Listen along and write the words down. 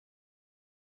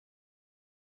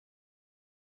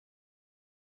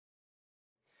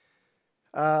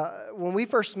When we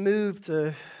first moved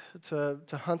to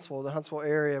Huntsville, the Huntsville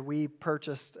area, we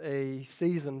purchased a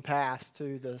season pass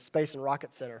to the Space and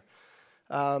Rocket Center.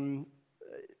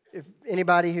 If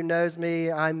anybody who knows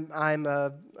me, I'm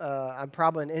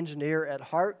probably an engineer at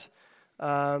heart,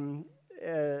 and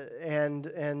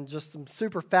just am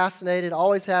super fascinated.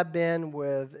 Always have been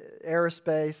with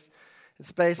aerospace and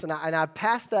space, and I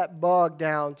passed that bug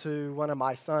down to one of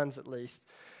my sons at least.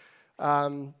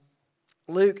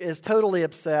 Luke is totally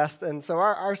obsessed, and so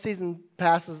our season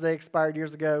passes, they expired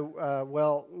years ago.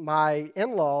 Well, my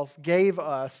in-laws gave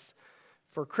us,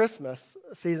 for Christmas,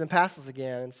 season passes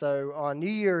again. And so on New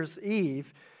Year's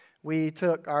Eve, we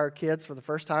took our kids for the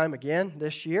first time again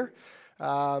this year,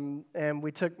 and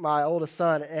we took my oldest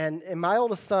son. And my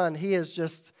oldest son, he is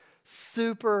just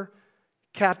super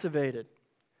captivated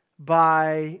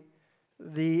by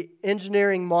the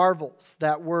engineering marvels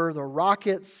that were the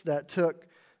rockets that took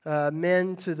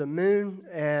men to the moon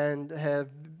and have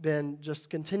been just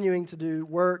continuing to do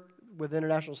work with the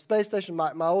International Space Station.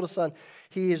 My oldest son,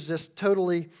 he is just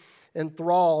totally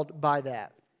enthralled by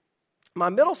that. My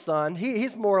middle son,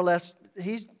 he's more or less,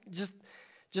 he's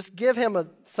just give him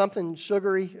something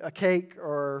sugary, a cake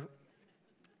or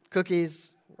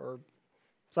cookies or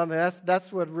something.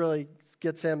 That's what really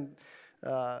gets him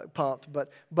pumped.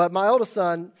 But my oldest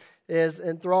son is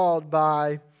enthralled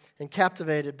by and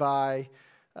captivated by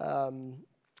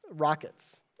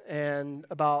rockets and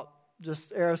about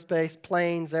just aerospace,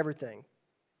 planes, everything.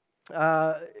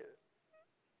 But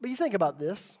you think about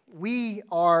this. We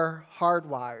are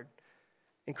hardwired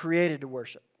and created to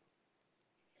worship.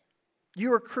 You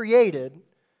were created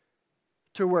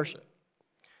to worship.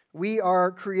 We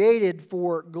are created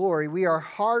for glory. We are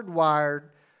hardwired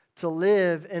to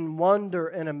live in wonder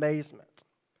and amazement.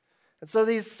 And so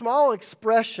these small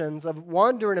expressions of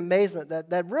wonder and amazement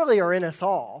that really are in us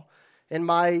all, in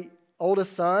my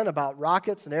oldest son about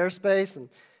rockets and aerospace, and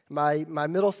my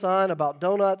middle son about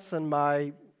donuts, and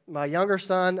my younger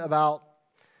son about,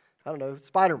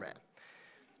 Spider-Man.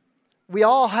 We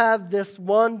all have this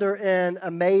wonder and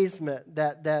amazement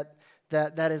that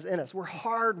is in us. We're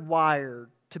hardwired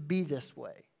to be this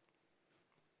way.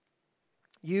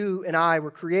 You and I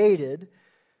were created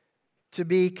to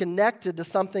be connected to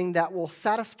something that will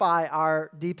satisfy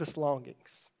our deepest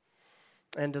longings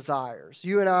and desires.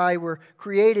 You and I were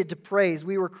created to praise.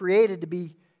 We were created to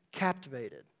be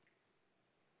captivated.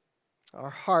 Our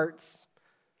hearts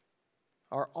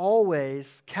are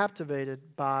always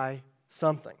captivated by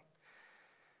something.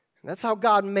 And that's how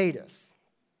God made us.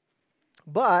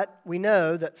 But we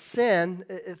know that sin,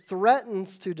 it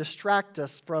threatens to distract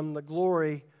us from the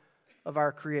glory of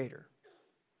our Creator.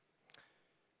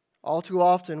 All too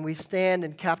often, we stand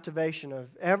in captivation of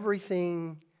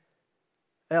everything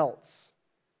else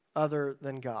other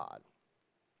than God.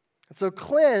 And so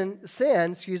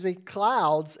sin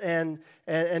clouds and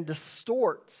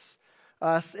distorts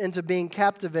us into being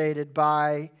captivated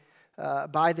by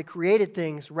the created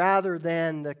things rather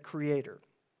than the Creator.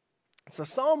 So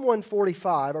Psalm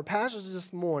 145, our passage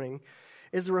this morning,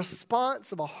 is a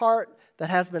response of a heart that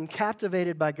has been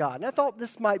captivated by God. And I thought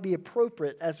this might be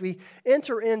appropriate as we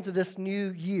enter into this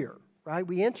new year, right?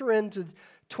 We enter into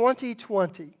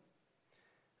 2020.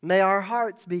 May our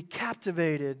hearts be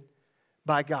captivated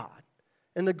by God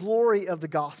and the glory of the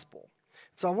gospel.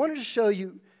 So I wanted to show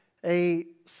you a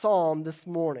psalm this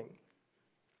morning.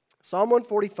 Psalm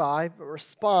 145, a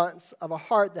response of a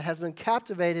heart that has been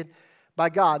captivated by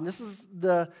God. And this is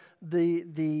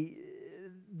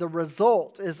the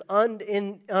result is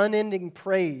unending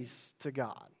praise to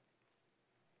God.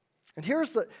 And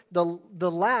here's the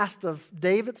last of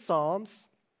David's Psalms,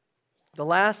 the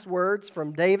last words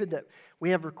from David that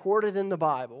we have recorded in the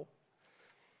Bible.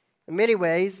 In many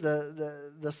ways,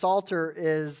 the Psalter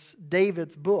is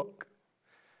David's book.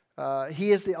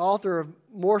 He is the author of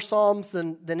more Psalms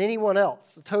than anyone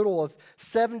else, a total of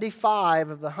 75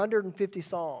 of the 150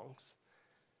 songs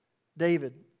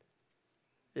David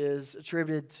is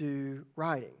attributed to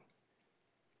writing.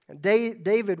 And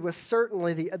David was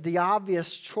certainly the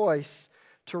obvious choice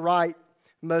to write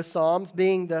most Psalms,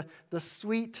 being the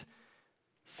sweet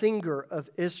singer of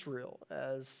Israel,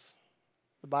 as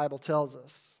the Bible tells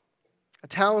us. A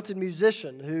talented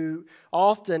musician who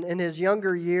often in his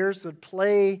younger years would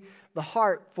play the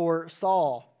harp for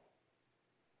Saul.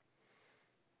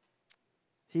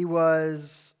 He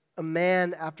was a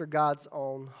man after God's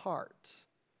own heart.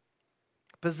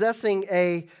 Possessing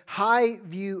a high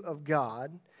view of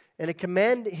God and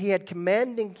he had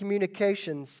commanding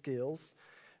communication skills,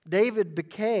 David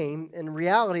became, in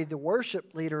reality, the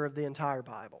worship leader of the entire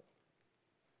Bible.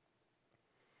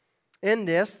 In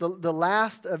this, the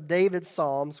last of David's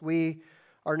Psalms, we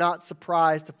are not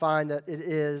surprised to find that it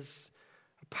is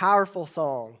a powerful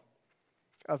song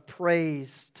of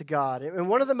praise to God. And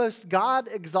one of the most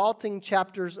God-exalting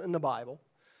chapters in the Bible.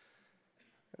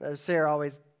 Sarah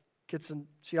always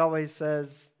she always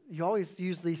says, you always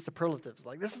use these superlatives,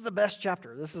 like this is the best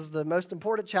chapter. This is the most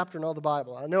important chapter in all the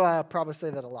Bible. I know I probably say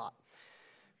that a lot.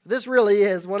 But this really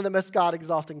is one of the most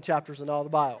God-exalting chapters in all the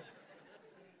Bible.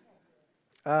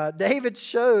 David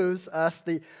shows us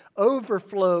the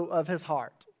overflow of his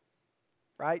heart,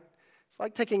 right? It's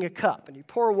like taking a cup and you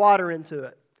pour water into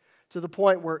it to the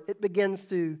point where it begins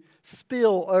to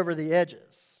spill over the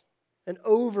edges and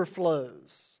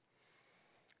overflows.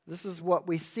 This is what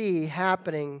we see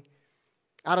happening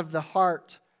out of the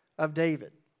heart of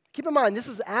David. Keep in mind, this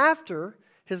is after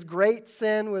his great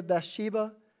sin with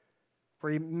Bathsheba,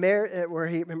 where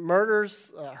he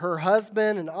murders her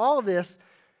husband and all of this.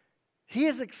 He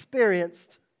has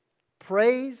experienced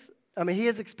he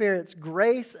has experienced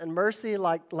grace and mercy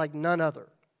like none other.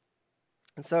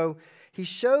 And so he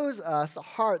shows us a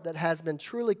heart that has been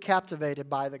truly captivated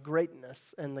by the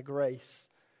greatness and the grace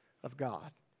of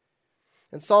God.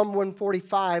 In Psalm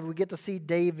 145, we get to see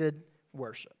David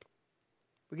worship.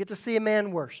 We get to see a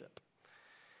man worship.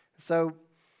 So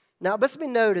now it must be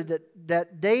noted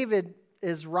that David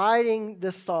is writing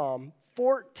this psalm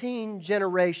 14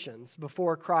 generations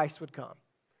before Christ would come.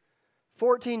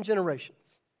 14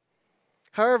 generations.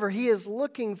 However, he is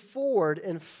looking forward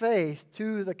in faith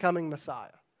to the coming Messiah.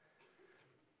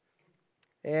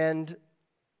 And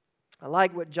I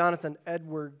like what Jonathan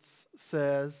Edwards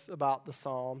says about the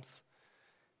Psalms,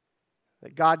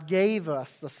 that God gave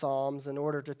us the Psalms in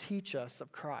order to teach us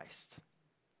of Christ.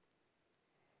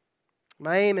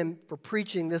 My aim for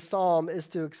preaching this psalm is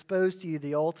to expose to you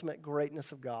the ultimate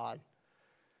greatness of God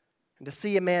and to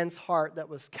see a man's heart that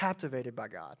was captivated by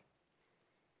God.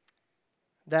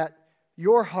 That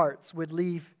your hearts would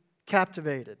leave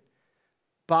captivated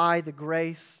by the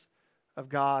grace of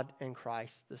God in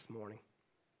Christ this morning.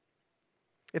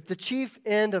 If the chief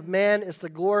end of man is to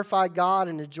glorify God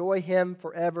and enjoy Him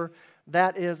forever,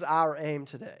 that is our aim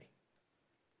today.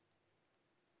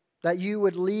 That you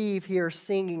would leave here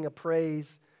singing a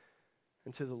praise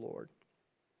unto the Lord.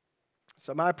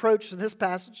 So my approach to this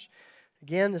passage,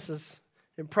 again, this is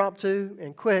impromptu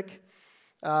and quick.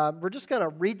 We're just going to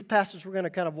read the passage. We're going to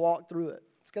kind of walk through it.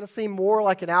 It's going to seem more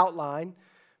like an outline,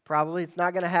 probably. It's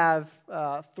not going to have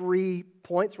 3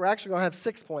 points. We're actually going to have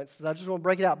 6 points, because I just want to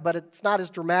break it out. But it's not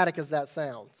as dramatic as that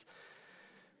sounds.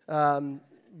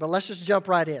 But let's just jump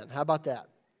right in. How about that?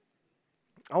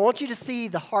 I want you to see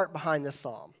the heart behind this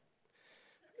psalm.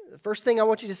 The first thing I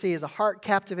want you to see is a heart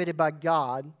captivated by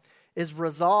God is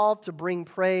resolved to bring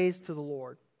praise to the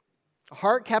Lord. A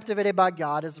heart captivated by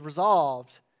God is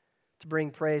resolved to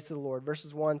bring praise to the Lord.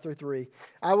 Verses 1 through 3.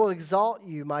 I will exalt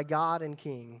you, my God and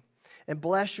King, and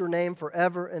bless your name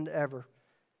forever and ever.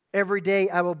 Every day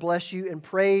I will bless you and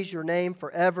praise your name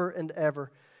forever and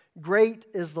ever. Great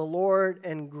is the Lord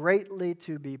and greatly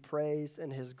to be praised,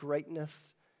 and His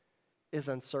greatness is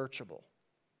unsearchable.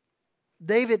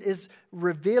 David is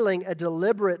revealing a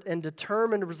deliberate and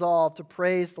determined resolve to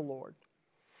praise the Lord.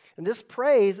 And this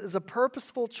praise is a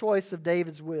purposeful choice of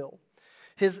David's will.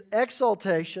 His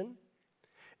exaltation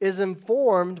is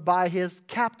informed by his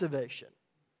captivation.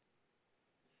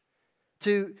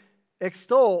 To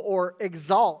extol or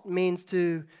exalt means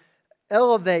to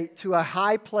elevate to a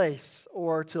high place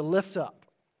or to lift up.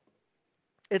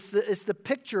 It's the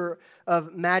picture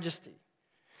of majesty.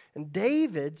 And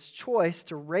David's choice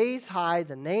to raise high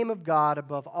the name of God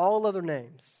above all other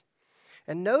names.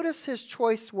 And notice his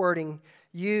choice wording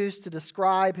used to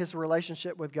describe his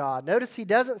relationship with God. Notice he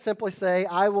doesn't simply say,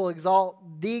 I will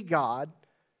exalt the God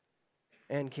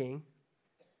and King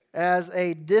as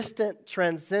a distant,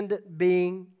 transcendent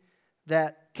being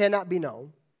that cannot be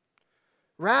known.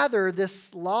 Rather,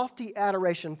 this lofty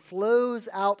adoration flows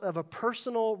out of a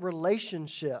personal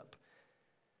relationship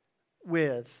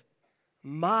with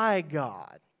my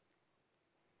God.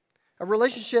 A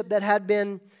relationship that had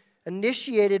been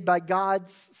initiated by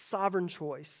God's sovereign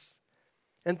choice.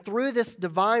 And through this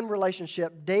divine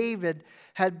relationship, David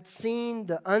had seen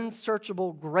the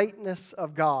unsearchable greatness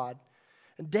of God.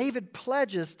 And David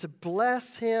pledges to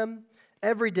bless Him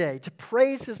every day, to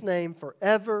praise His name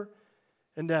forever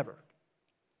and ever.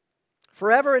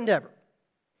 Forever and ever.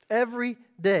 Every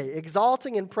day,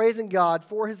 exalting and praising God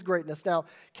for His greatness. Now,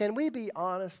 can we be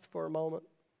honest for a moment?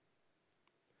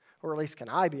 Or at least can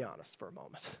I be honest for a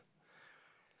moment?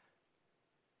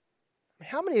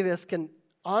 How many of us can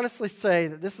honestly say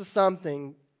that this is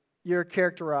something you're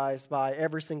characterized by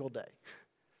every single day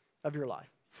of your life?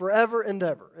 Forever and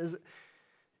ever.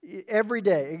 every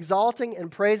day, exalting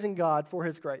and praising God for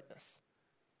His greatness.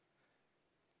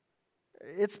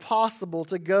 It's possible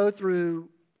to go through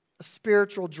a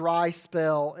spiritual dry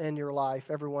spell in your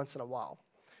life every once in a while.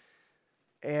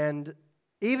 And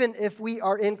even if we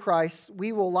are in Christ,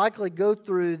 we will likely go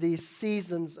through these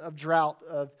seasons of drought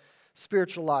of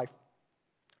spiritual life.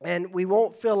 And we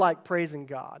won't feel like praising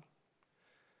God.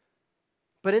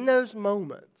 But in those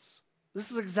moments,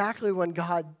 this is exactly when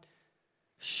God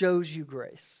shows you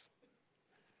grace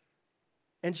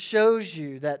and shows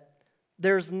you that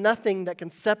there's nothing that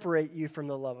can separate you from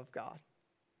the love of God.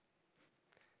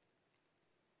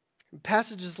 And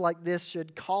passages like this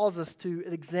should cause us to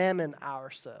examine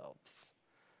ourselves.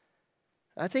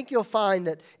 I think you'll find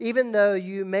that even though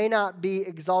you may not be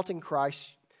exalting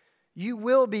Christ, you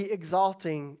will be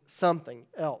exalting something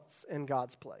else in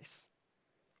God's place.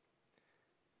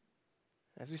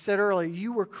 As we said earlier,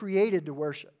 you were created to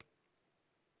worship.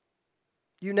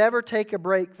 You never take a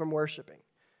break from worshiping.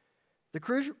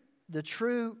 The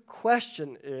true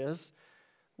question is,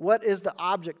 what is the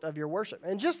object of your worship?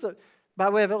 And just by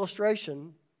way of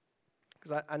illustration,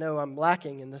 because I know I'm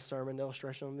lacking in this sermon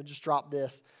illustration, I'm going to just drop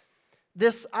this.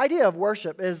 This idea of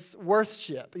worship is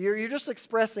worthship. You're just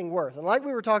expressing worth. And like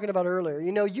we were talking about earlier,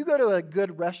 you go to a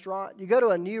good restaurant, you go to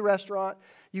a new restaurant,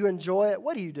 you enjoy it.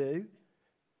 What do?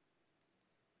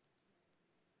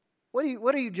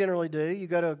 What do you generally do? You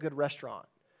go to a good restaurant.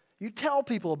 You tell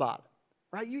people about it,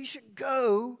 right? You should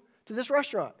go to this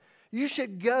restaurant. You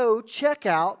should go check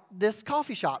out this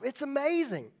coffee shop. It's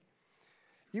amazing.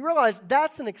 You realize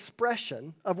that's an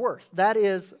expression of worth. That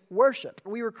is worship.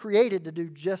 We were created to do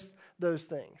just those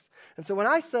things. And so when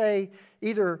I say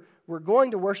either we're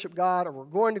going to worship God or we're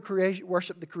going to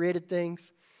worship the created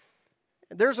things,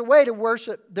 there's a way to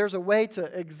worship, there's a way to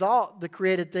exalt the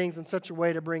created things in such a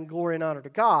way to bring glory and honor to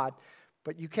God,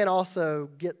 but you can also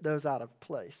get those out of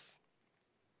place.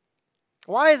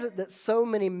 Why is it that so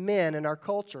many men in our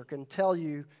culture can tell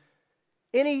you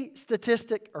any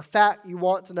statistic or fact you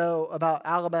want to know about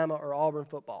Alabama or Auburn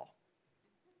football,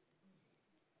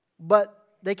 but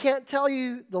they can't tell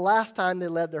you the last time they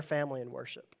led their family in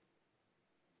worship?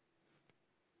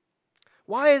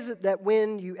 Why is it that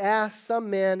when you ask some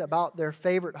men about their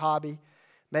favorite hobby,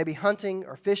 maybe hunting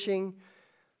or fishing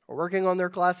or working on their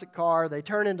classic car, they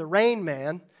turn into Rain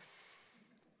Man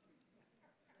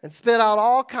and spit out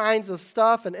all kinds of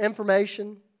stuff and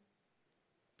information,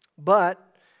 but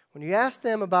when you ask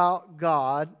them about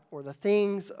God or the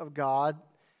things of God,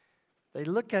 they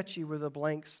look at you with a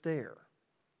blank stare?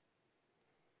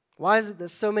 Why is it that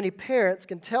so many parents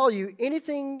can tell you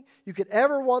anything you could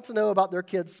ever want to know about their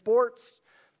kids' sports,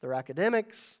 their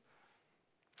academics,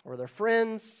 or their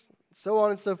friends, so on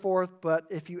and so forth, but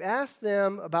if you ask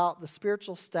them about the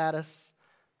spiritual status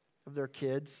of their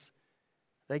kids,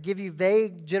 they give you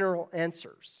vague general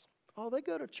answers. Oh, they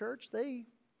go to church, they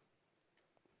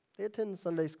attend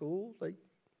Sunday school. They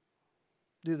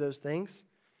do those things.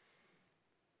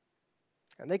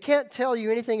 And they can't tell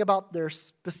you anything about their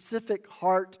specific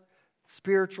heart,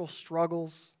 spiritual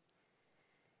struggles.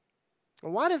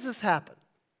 And why does this happen?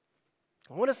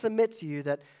 I want to submit to you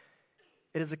that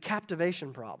it is a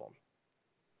captivation problem.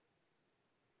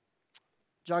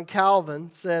 John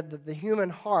Calvin said that the human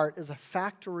heart is a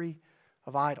factory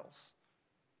of idols.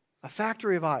 A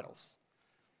factory of idols.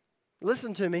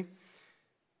 Listen to me.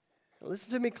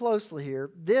 Listen to me closely here.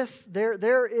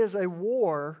 There is a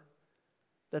war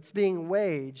that's being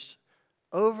waged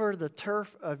over the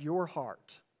turf of your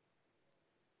heart.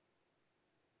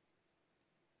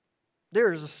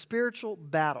 There is a spiritual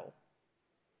battle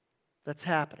that's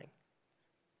happening.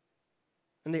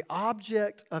 And the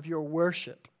object of your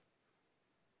worship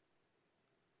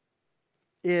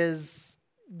is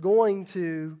going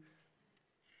to,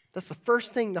 that's the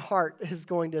first thing the heart is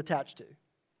going to attach to.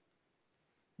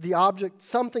 The object,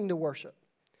 something to worship.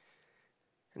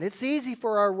 And it's easy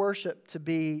for our worship to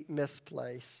be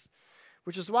misplaced,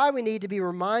 which is why we need to be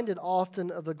reminded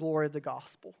often of the glory of the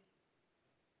gospel.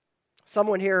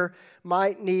 Someone here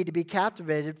might need to be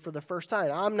captivated for the first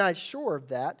time. I'm not sure of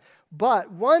that,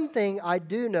 but one thing I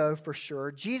do know for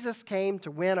sure, Jesus came to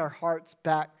win our hearts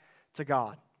back to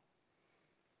God,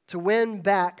 to win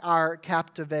back our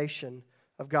captivation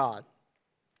of God.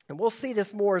 And we'll see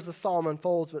this more as the psalm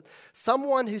unfolds, but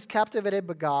someone who's captivated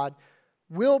by God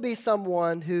will be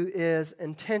someone who is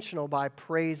intentional by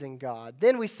praising God.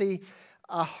 Then we see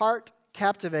a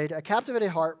captivated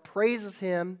heart praises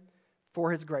Him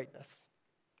for His greatness.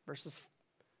 Verses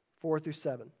 4 through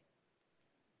 7.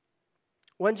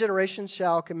 One generation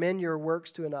shall commend your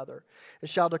works to another, and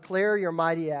shall declare your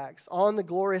mighty acts. On the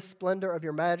glorious splendor of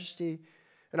your majesty,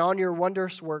 and on your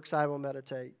wondrous works I will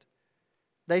meditate.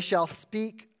 They shall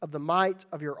speak of the might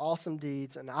of your awesome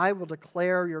deeds, and I will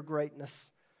declare your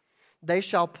greatness. They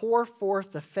shall pour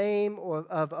forth the fame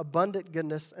of abundant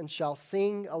goodness and shall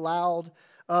sing aloud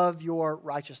of your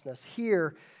righteousness.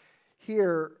 Here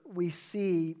we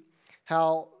see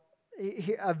how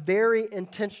a very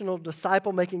intentional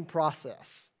disciple-making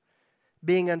process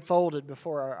being unfolded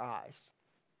before our eyes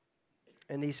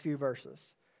in these few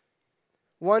verses.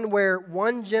 One where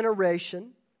one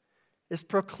generation is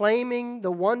proclaiming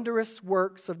the wondrous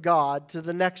works of God to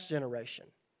the next generation.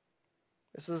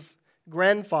 This is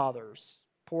grandfathers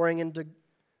pouring into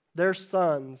their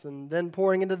sons and then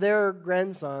pouring into their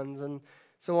grandsons and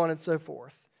so on and so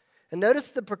forth. And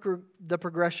notice the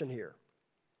progression here.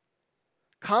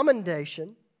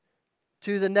 Commendation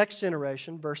to the next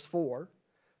generation, verse 4,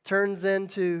 turns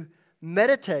into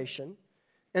meditation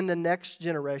in the next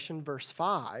generation, verse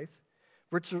 5,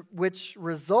 which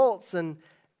results in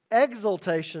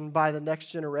exaltation by the next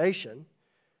generation,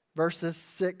 verses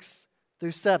 6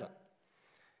 through 7.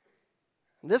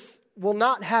 This will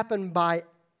not happen by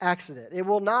accident. It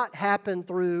will not happen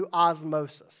through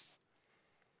osmosis.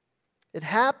 It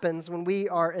happens when we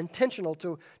are intentional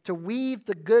to weave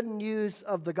the good news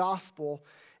of the gospel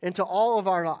into all of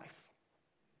our life.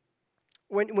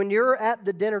 When you're at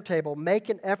the dinner table, make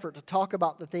an effort to talk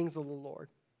about the things of the Lord.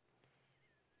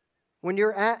 When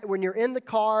you're in the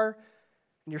car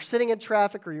and you're sitting in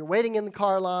traffic or you're waiting in the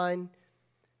car line,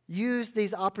 use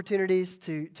these opportunities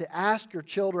to ask your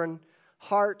children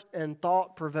heart and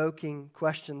thought-provoking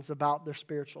questions about their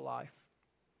spiritual life.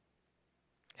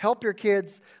 Help your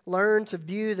kids learn to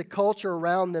view the culture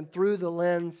around them through the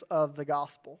lens of the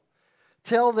gospel.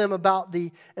 Tell them about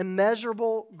the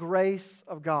immeasurable grace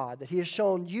of God that He has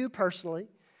shown you personally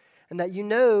and that you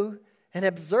know and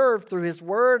observe through His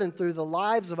Word and through the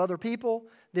lives of other people,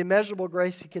 the immeasurable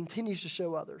grace He continues to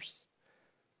show others.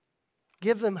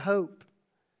 Give them hope.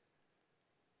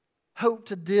 Hope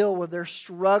to deal with their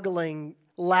struggling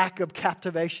lack of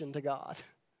captivation to God.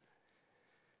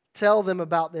 Tell them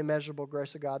about the immeasurable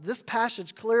grace of God. This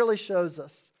passage clearly shows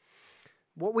us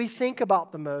what we think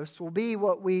about the most will be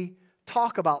what we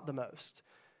talk about the most.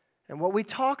 And what we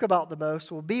talk about the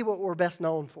most will be what we're best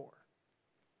known for.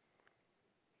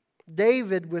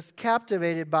 David was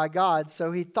captivated by God,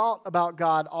 so he thought about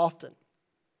God often,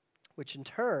 which in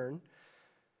turn,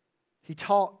 he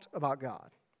talked about God.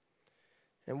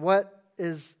 And what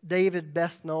is David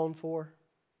best known for?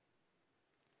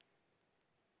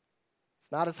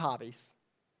 It's not his hobbies.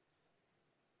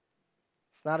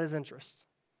 It's not his interests.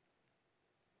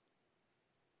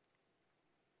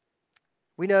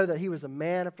 We know that he was a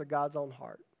man after God's own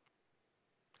heart,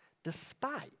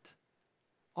 despite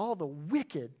all the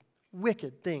wicked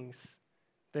things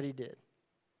that he did.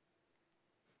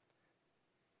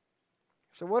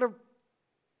 So what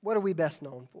are we best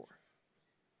known for?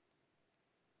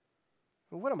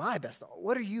 What am I best known?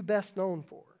 What are you best known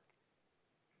for?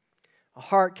 A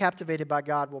heart captivated by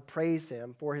God will praise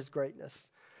Him for His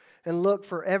greatness and look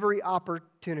for every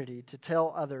opportunity to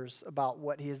tell others about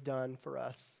what He has done for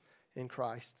us in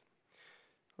Christ.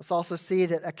 Let's also see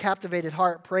that a captivated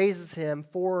heart praises Him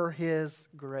for His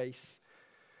grace.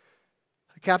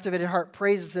 A captivated heart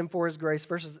praises Him for His grace.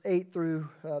 Verses 8 through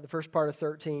the first part of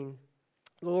 13.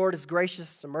 The Lord is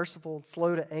gracious and merciful and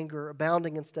slow to anger,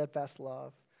 abounding in steadfast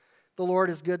love. The Lord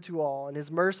is good to all, and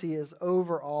His mercy is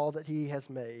over all that He has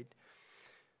made.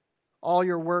 All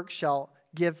your works shall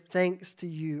give thanks to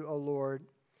you, O Lord,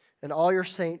 and all your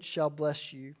saints shall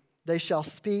bless you. They shall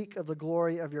speak of the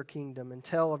glory of your kingdom and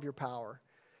tell of your power,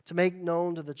 to make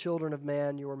known to the children of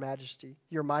man your majesty,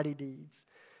 your mighty deeds,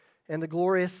 and the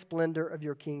glorious splendor of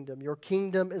your kingdom. Your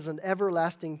kingdom is an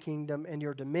everlasting kingdom, and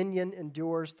your dominion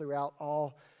endures throughout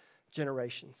all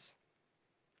generations.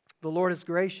 The Lord is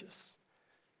gracious,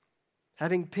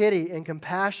 having pity and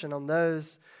compassion on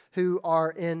those who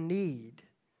are in need.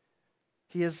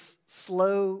 He is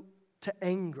slow to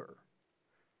anger,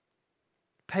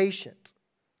 patient,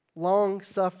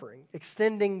 long-suffering,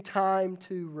 extending time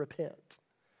to repent,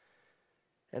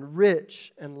 and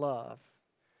rich in love,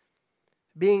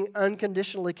 being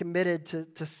unconditionally committed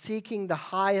to seeking the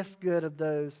highest good of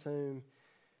those whom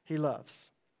He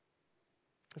loves.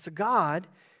 So God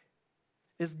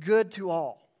is good to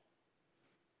all,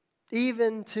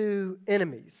 even to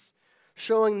enemies,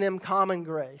 showing them common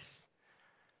grace.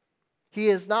 He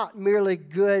is not merely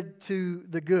good to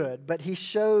the good, but He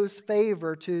shows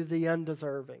favor to the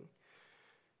undeserving.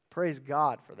 Praise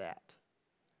God for that.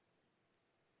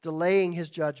 Delaying His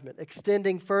judgment,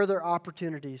 extending further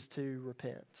opportunities to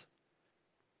repent.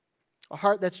 A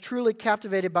heart that's truly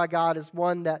captivated by God is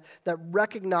one that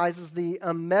recognizes the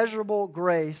immeasurable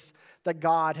grace that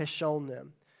God has shown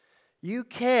them. You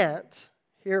can't,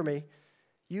 hear me,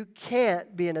 you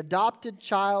can't be an adopted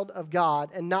child of God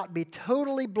and not be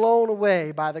totally blown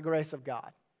away by the grace of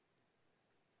God.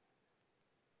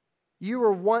 You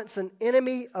were once an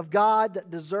enemy of God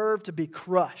that deserved to be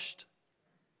crushed.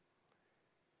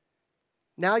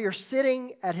 Now you're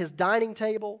sitting at His dining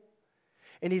table,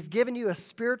 and He's given you a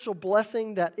spiritual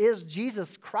blessing that is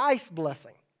Jesus Christ's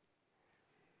blessing.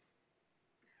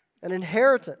 An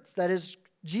inheritance that is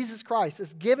Jesus Christ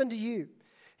is given to you.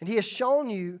 And He has shown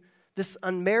you this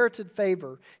unmerited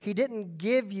favor. He didn't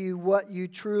give you what you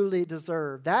truly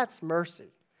deserve. That's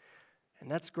mercy. And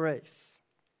that's grace.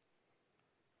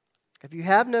 If you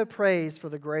have no praise for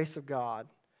the grace of God,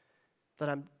 then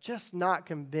I'm just not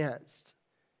convinced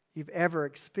you've ever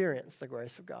experienced the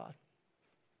grace of God.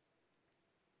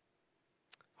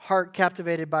 Heart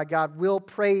captivated by God will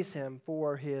praise Him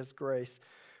for His grace.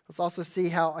 Let's also see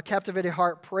how a captivated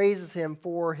heart praises Him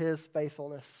for His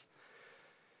faithfulness.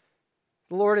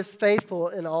 The Lord is faithful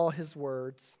in all His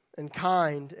words and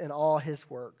kind in all His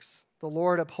works. The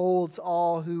Lord upholds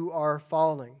all who are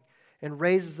falling and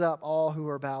raises up all who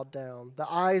are bowed down.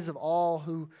 The eyes of all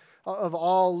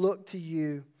look to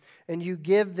you, and you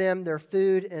give them their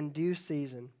food in due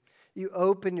season. You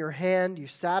open your hand, you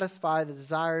satisfy the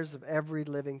desires of every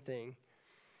living thing.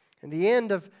 And the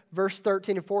end of verse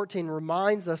 13 and 14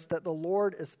 reminds us that the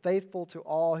Lord is faithful to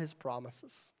all His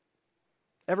promises.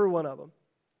 Every one of them.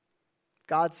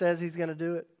 God says He's going to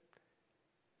do it.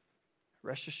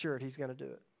 Rest assured He's going to do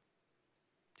it.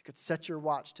 You could set your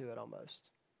watch to it almost.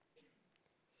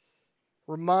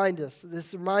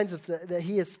 This reminds us that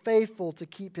He is faithful to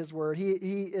keep His word. He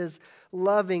is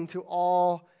loving to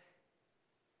all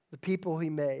the people He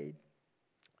made,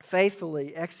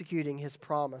 faithfully executing His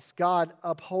promise. God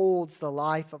upholds the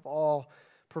life of all,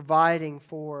 providing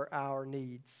for our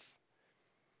needs.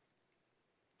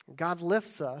 God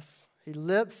lifts us. He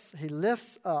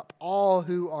lifts up all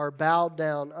who are bowed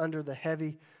down under the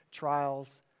heavy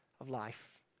trials of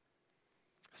life,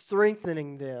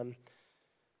 strengthening them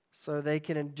so they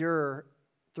can endure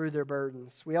through their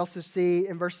burdens. We also see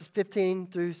in verses 15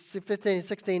 and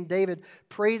 16, David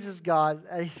praises God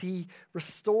as he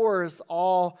restores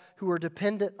all who are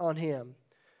dependent on Him.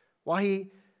 While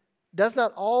he does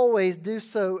not always do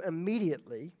so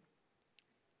immediately,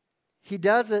 He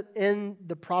does it in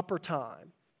the proper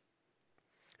time.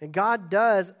 And God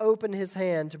does open His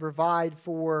hand to provide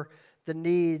for the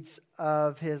needs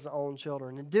of His own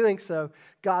children. In doing so,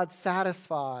 God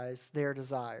satisfies their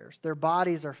desires. Their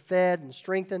bodies are fed and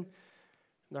strengthened,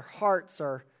 and their hearts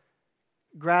are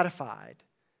gratified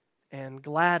and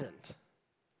gladdened.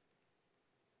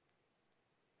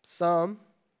 Some,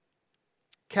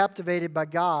 captivated by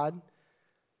God,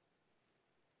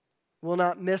 will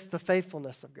not miss the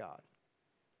faithfulness of God.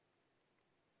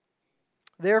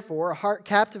 Therefore, a heart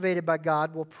captivated by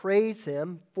God will praise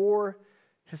Him for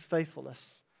His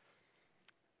faithfulness.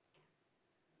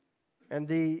 And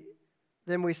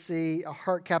then we see a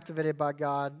heart captivated by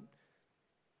God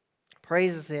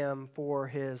praises Him for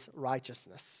His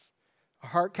righteousness. A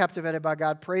heart captivated by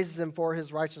God praises Him for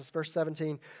His righteousness. Verse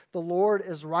 17, the Lord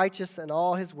is righteous in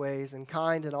all His ways and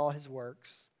kind in all His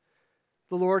works.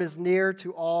 The Lord is near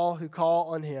to all who call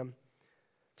on Him,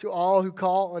 to all who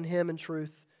call on Him in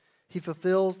truth. He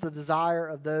fulfills the desire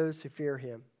of those who fear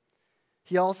Him.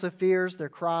 He also hears their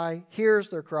cry,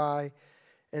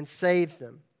 and saves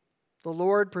them. The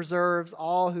Lord preserves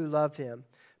all who love Him,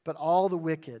 but all the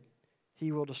wicked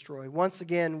He will destroy. Once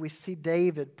again, we see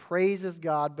David praises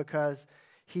God because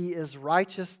he is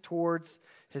righteous towards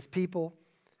his people,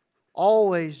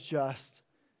 always just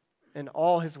in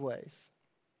all his ways.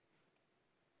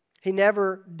 He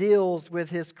never deals with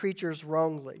his creatures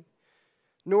wrongly,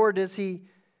 nor does he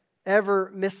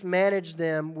ever mismanage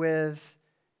them with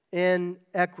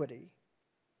inequity.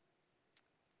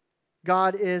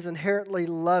 God is inherently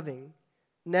loving,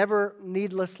 never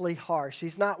needlessly harsh.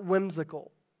 He's not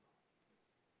whimsical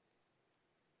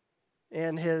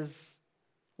in His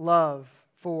love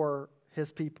for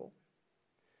His people.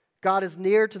 God is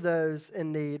near to those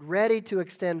in need, ready to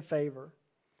extend favor.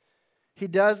 He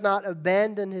does not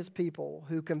abandon His people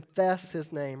who confess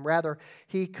His name. Rather,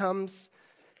 He comes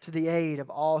to the aid of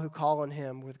all who call on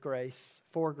Him with grace,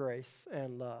 for grace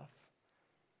and love.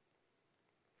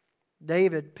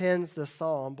 David pens this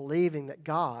psalm believing that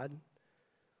God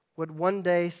would one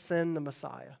day send the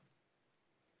Messiah.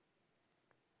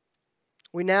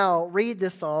 We now read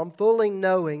this psalm fully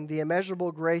knowing the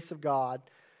immeasurable grace of God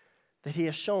that He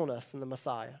has shown us in the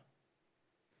Messiah.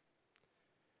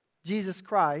 Jesus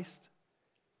Christ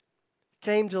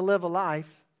came to live a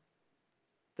life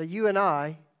that you and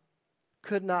I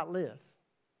could not live.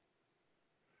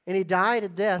 And he died a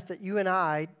death that you and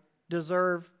I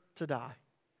deserve to die,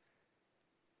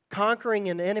 conquering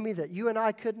an enemy that you and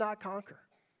I could not conquer.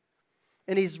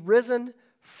 And he's risen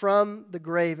from the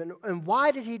grave. And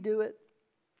why did he do it?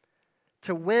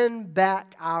 To win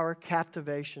back our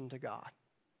captivation to God.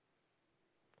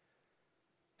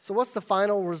 So what's the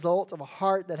final result of a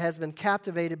heart that has been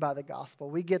captivated by the gospel?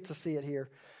 We get to see it here.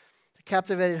 The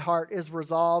captivated heart is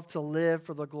resolved to live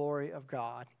for the glory of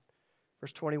God.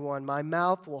 Verse 21, my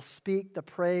mouth will speak the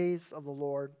praise of the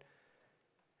Lord,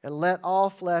 and let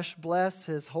all flesh bless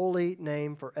his holy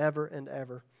name forever and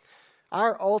ever.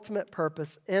 Our ultimate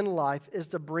purpose in life is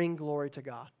to bring glory to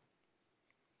God.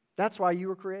 That's why you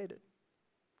were created.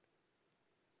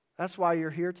 That's why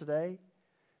you're here today,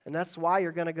 and that's why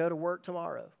you're going to go to work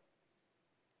tomorrow.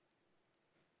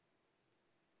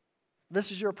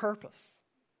 This is your purpose.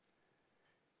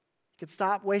 You could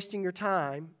stop wasting your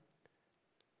time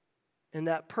in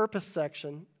that purpose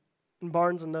section in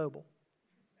Barnes & Noble.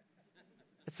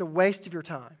 It's a waste of your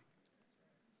time.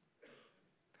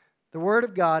 The Word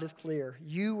of God is clear.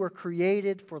 You were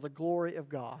created for the glory of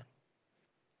God.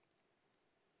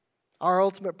 Our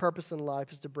ultimate purpose in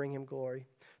life is to bring Him glory,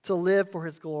 to live for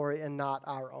His glory and not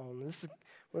our own.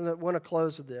 I want to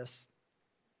close with this.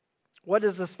 What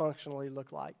does this functionally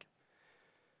look like?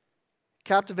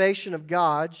 Captivation of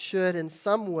God should in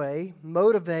some way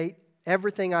motivate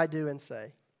everything I do and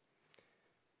say.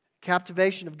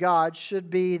 Captivation of God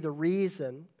should be the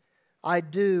reason I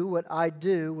do what I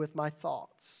do with my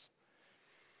thoughts.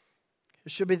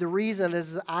 It should be the reason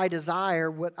as I desire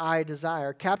what I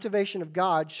desire. Captivation of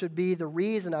God should be the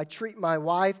reason I treat my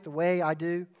wife the way I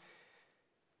do,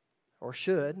 or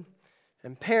should,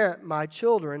 and parent my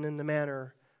children in the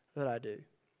manner that I do.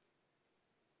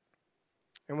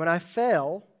 And when I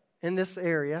fail in this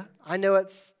area, I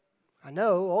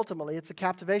know ultimately it's a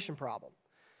captivation problem.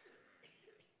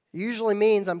 It usually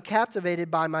means I'm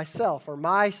captivated by myself or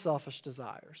my selfish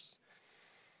desires.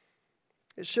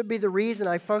 It should be the reason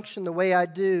I function the way I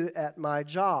do at my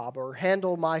job or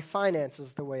handle my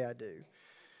finances the way I do.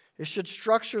 It should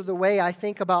structure the way I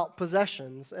think about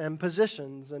possessions and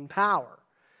positions and power.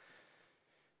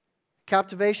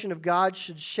 Captivation of God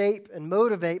should shape and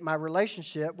motivate my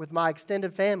relationship with my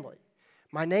extended family,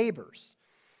 my neighbors,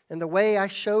 and the way I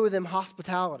show them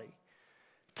hospitality.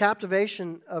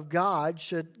 Captivation of God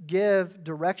should give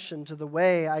direction to the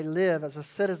way I live as a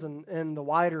citizen in the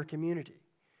wider community.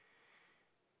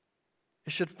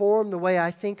 It should form the way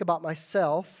I think about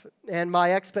myself and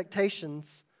my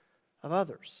expectations of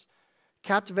others.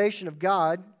 Captivation of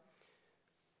God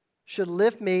should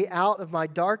lift me out of my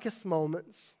darkest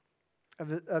moments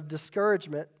of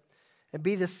discouragement and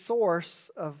be the source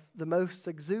of the most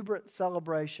exuberant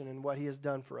celebration in what He has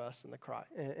done for us in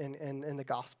the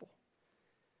gospel.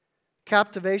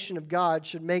 Captivation of God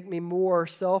should make me more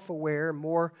self-aware,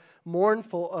 more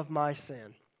mournful of my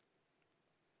sin,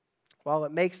 while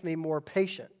it makes me more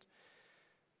patient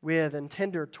with and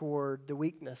tender toward the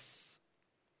weaknesses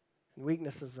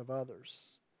of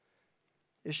others.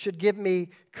 It should give me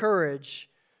courage.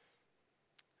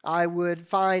 I would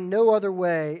find no other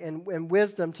way and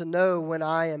wisdom to know when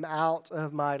I am out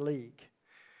of my league.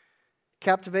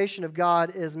 Captivation of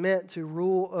God is meant to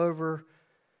rule over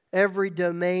every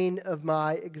domain of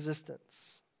my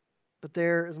existence. But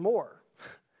there is more.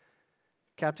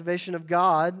 Captivation of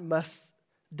God must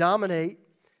dominate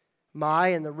my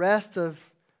and the rest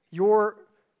of your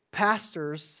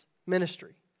pastor's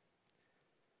ministry.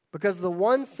 Because the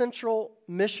one central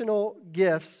missional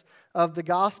gifts of the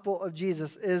gospel of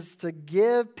Jesus is to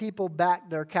give people back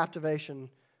their captivation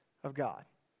of God.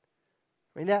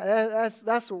 I mean,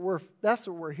 that's what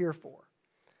we're here for.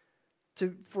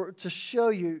 To show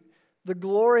you the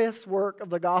glorious work of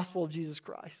the gospel of Jesus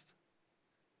Christ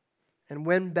and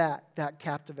win back that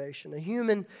captivation. A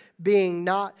human being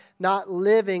not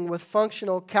living with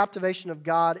functional captivation of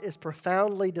God is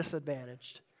profoundly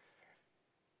disadvantaged.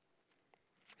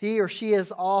 He or she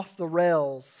is off the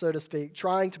rails, so to speak,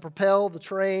 trying to propel the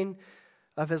train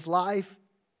of his life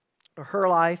or her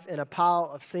life in a pile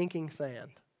of sinking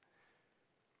sand.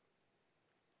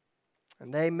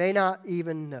 And they may not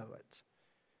even know it.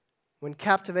 When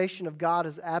captivation of God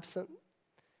is absent,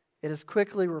 it is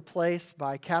quickly replaced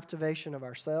by captivation of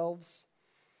ourselves.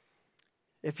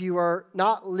 If you are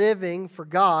not living for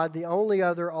God, the only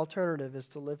other alternative is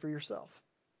to live for yourself.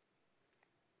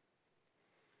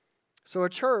 So a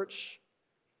church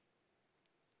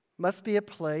must be a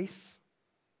place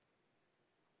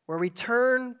where we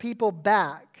turn people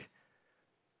back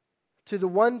to the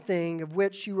one thing of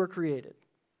which you were created.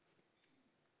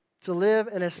 To live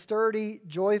in a sturdy,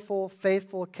 joyful,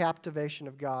 faithful captivation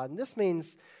of God. And this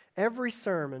means Every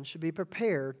sermon should be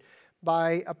prepared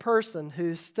by a person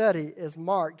whose study is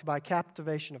marked by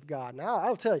captivation of God. Now,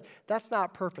 I'll tell you, that's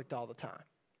not perfect all the time.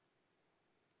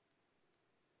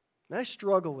 And I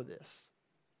struggle with this.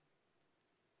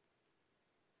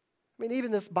 I mean,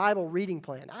 even this Bible reading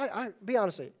plan. Be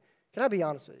honest with you. Can I be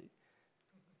honest with you?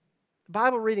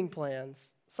 Bible reading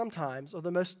plans sometimes are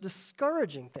the most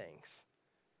discouraging things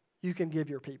you can give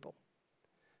your people.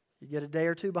 You get a day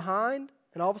or two behind,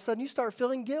 and all of a sudden you start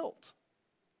feeling guilt.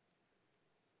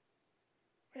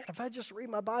 Man, if I just read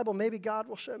my Bible, maybe God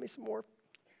will show me some more.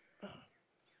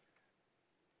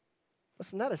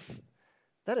 Listen, that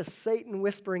is Satan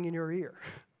whispering in your ear.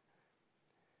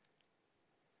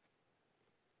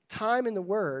 Time in the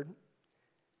Word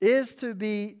is to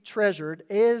be treasured,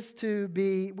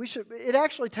 it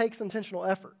actually takes intentional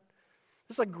effort.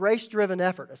 This is a grace-driven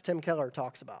effort, as Tim Keller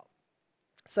talks about.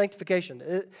 Sanctification,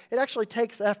 it actually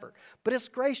takes effort, but it's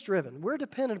grace-driven. We're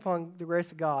dependent upon the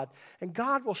grace of God, and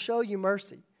God will show you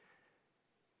mercy.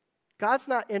 God's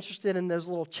not interested in those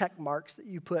little check marks that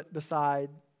you put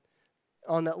beside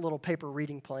on that little paper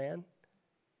reading plan.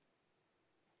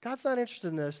 God's not interested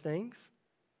in those things.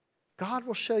 God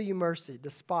will show you mercy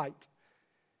despite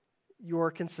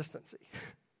your consistency.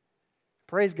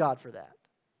 Praise God for that.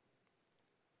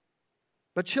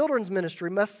 But children's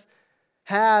ministry must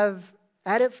have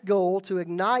at its goal to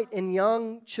ignite in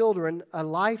young children a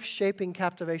life-shaping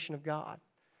captivation of God.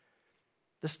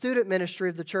 The student ministry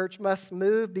of the church must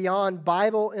move beyond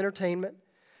Bible entertainment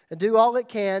and do all it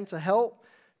can to help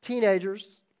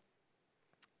teenagers,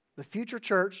 the future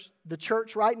church, the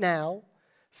church right now,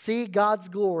 see God's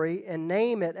glory and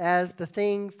name it as the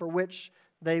thing for which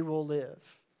they will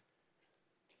live.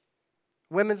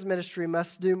 Women's ministry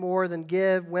must do more than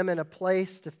give women a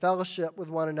place to fellowship with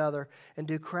one another and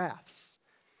do crafts.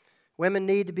 Women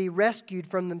need to be rescued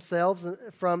from themselves,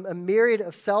 from a myriad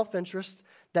of self-interests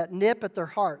that nip at their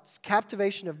hearts.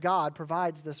 Captivation of God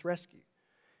provides this rescue.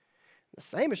 The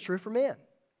same is true for men.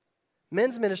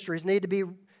 Men's ministries need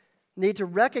to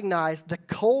recognize the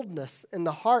coldness in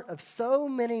the heart of so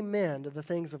many men to the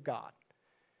things of God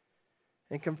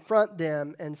and confront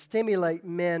them and stimulate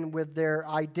men with their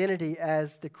identity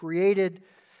as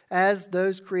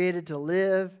those created to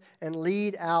live and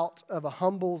lead out of a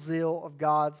humble zeal of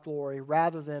God's glory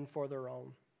rather than for their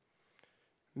own.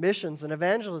 Missions and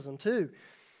evangelism, too,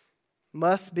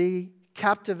 must be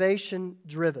captivation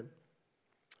driven.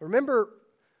 Remember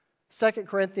 2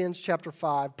 Corinthians chapter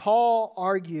 5, Paul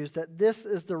argues that this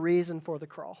is the reason for the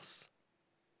cross.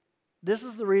 This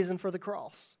is the reason for the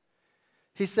cross.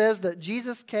 He says that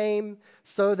Jesus came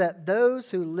so that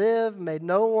those who live may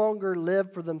no longer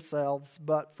live for themselves,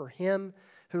 but for Him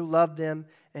who loved them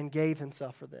and gave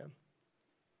Himself for them.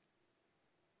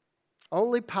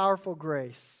 Only powerful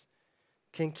grace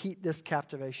can keep this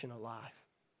captivation alive.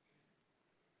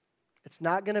 It's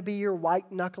not going to be your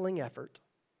white-knuckling effort.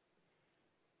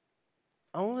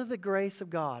 Only the grace of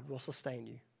God will sustain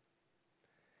you.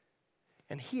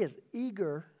 And He is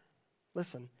eager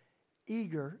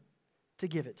to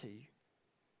give it to you.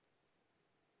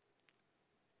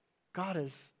 God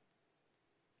is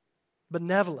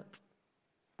benevolent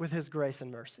with His grace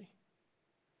and mercy.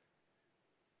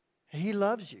 He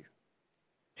loves you.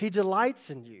 He delights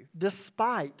in you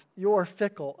despite your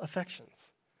fickle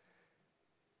affections.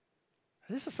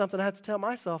 This is something I have to tell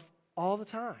myself all the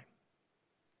time.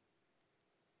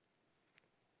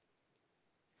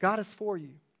 God is for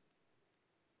you.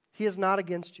 He is not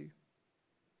against you.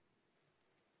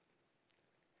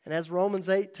 And as Romans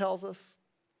 8 tells us,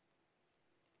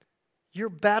 you're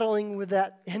battling with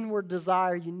that inward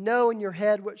desire. You know in your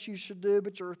head what you should do,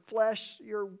 but your flesh,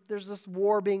 there's this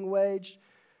war being waged.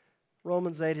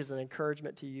 Romans 8 is an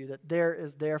encouragement to you that there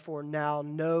is therefore now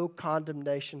no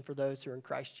condemnation for those who are in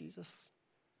Christ Jesus.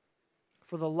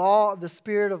 For the law of the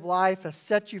Spirit of life has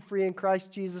set you free in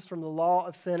Christ Jesus from the law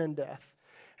of sin and death.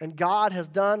 And God has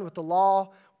done what the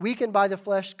law, weakened by the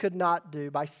flesh, could not do.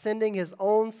 By sending His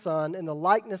own Son in the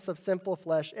likeness of sinful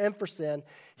flesh and for sin,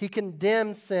 He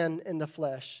condemned sin in the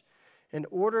flesh in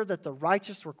order that the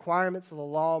righteous requirements of the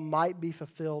law might be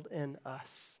fulfilled in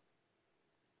us.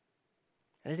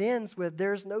 And it ends with,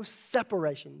 there's no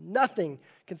separation. Nothing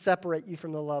can separate you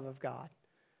from the love of God.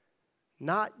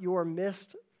 Not your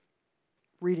missed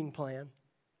reading plan.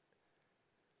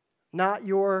 Not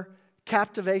your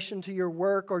captivation to your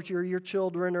work or to your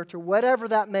children or to whatever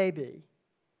that may be.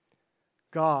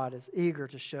 God is eager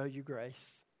to show you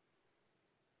grace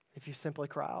if you simply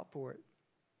cry out for it.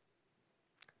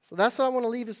 So that's what I want to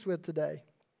leave us with today.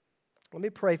 Let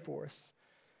me pray for us.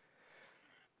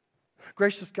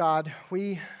 Gracious God,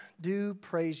 we do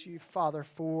praise you, Father,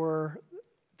 for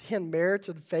the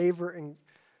unmerited favor and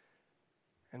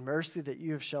mercy that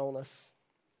you have shown us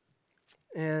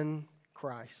in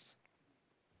Christ.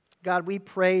 God, we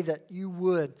pray that you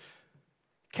would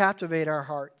captivate our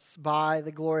hearts by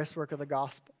the glorious work of the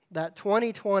gospel. That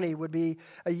 2020 would be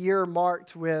a year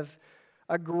marked with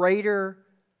a greater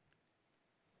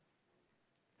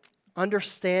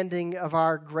understanding of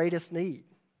our greatest need,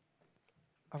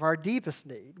 of our deepest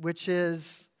need, which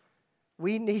is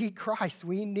we need Christ.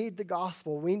 We need the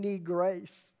gospel. We need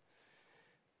grace.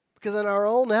 Because in our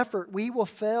own effort, we will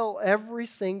fail every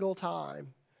single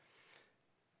time.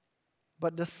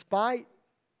 But despite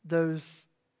those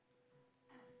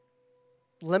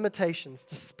limitations,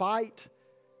 despite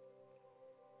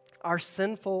our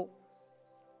sinful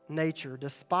nature,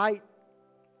 despite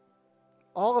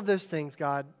all of those things,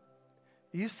 God,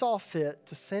 you saw fit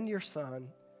to send your Son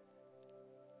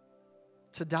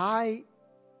to die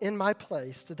in my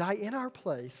place, to die in our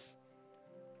place,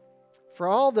 for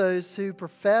all those who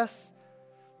profess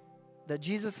that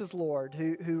Jesus is Lord,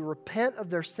 who repent of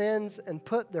their sins and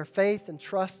put their faith and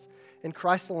trust in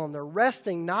Christ alone. They're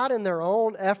resting not in their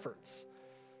own efforts,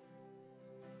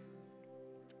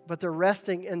 but they're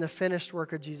resting in the finished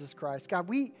work of Jesus Christ. God,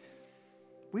 we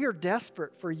are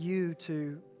desperate for you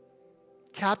to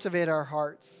captivate our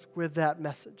hearts with that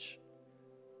message,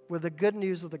 with the good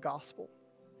news of the gospel.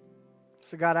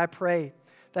 So God, I pray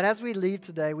that as we leave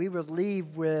today, we would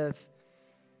leave with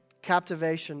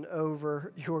captivation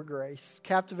over your grace,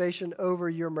 captivation over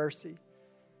your mercy.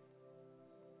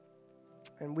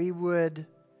 And we would,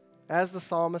 as the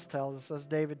psalmist tells us, as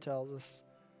David tells us,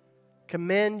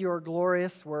 commend your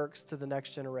glorious works to the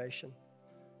next generation.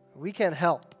 We can't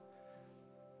help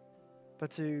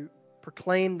but to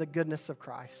proclaim the goodness of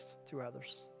Christ to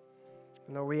others.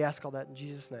 And Lord, we ask all that in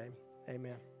Jesus' name.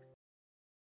 Amen.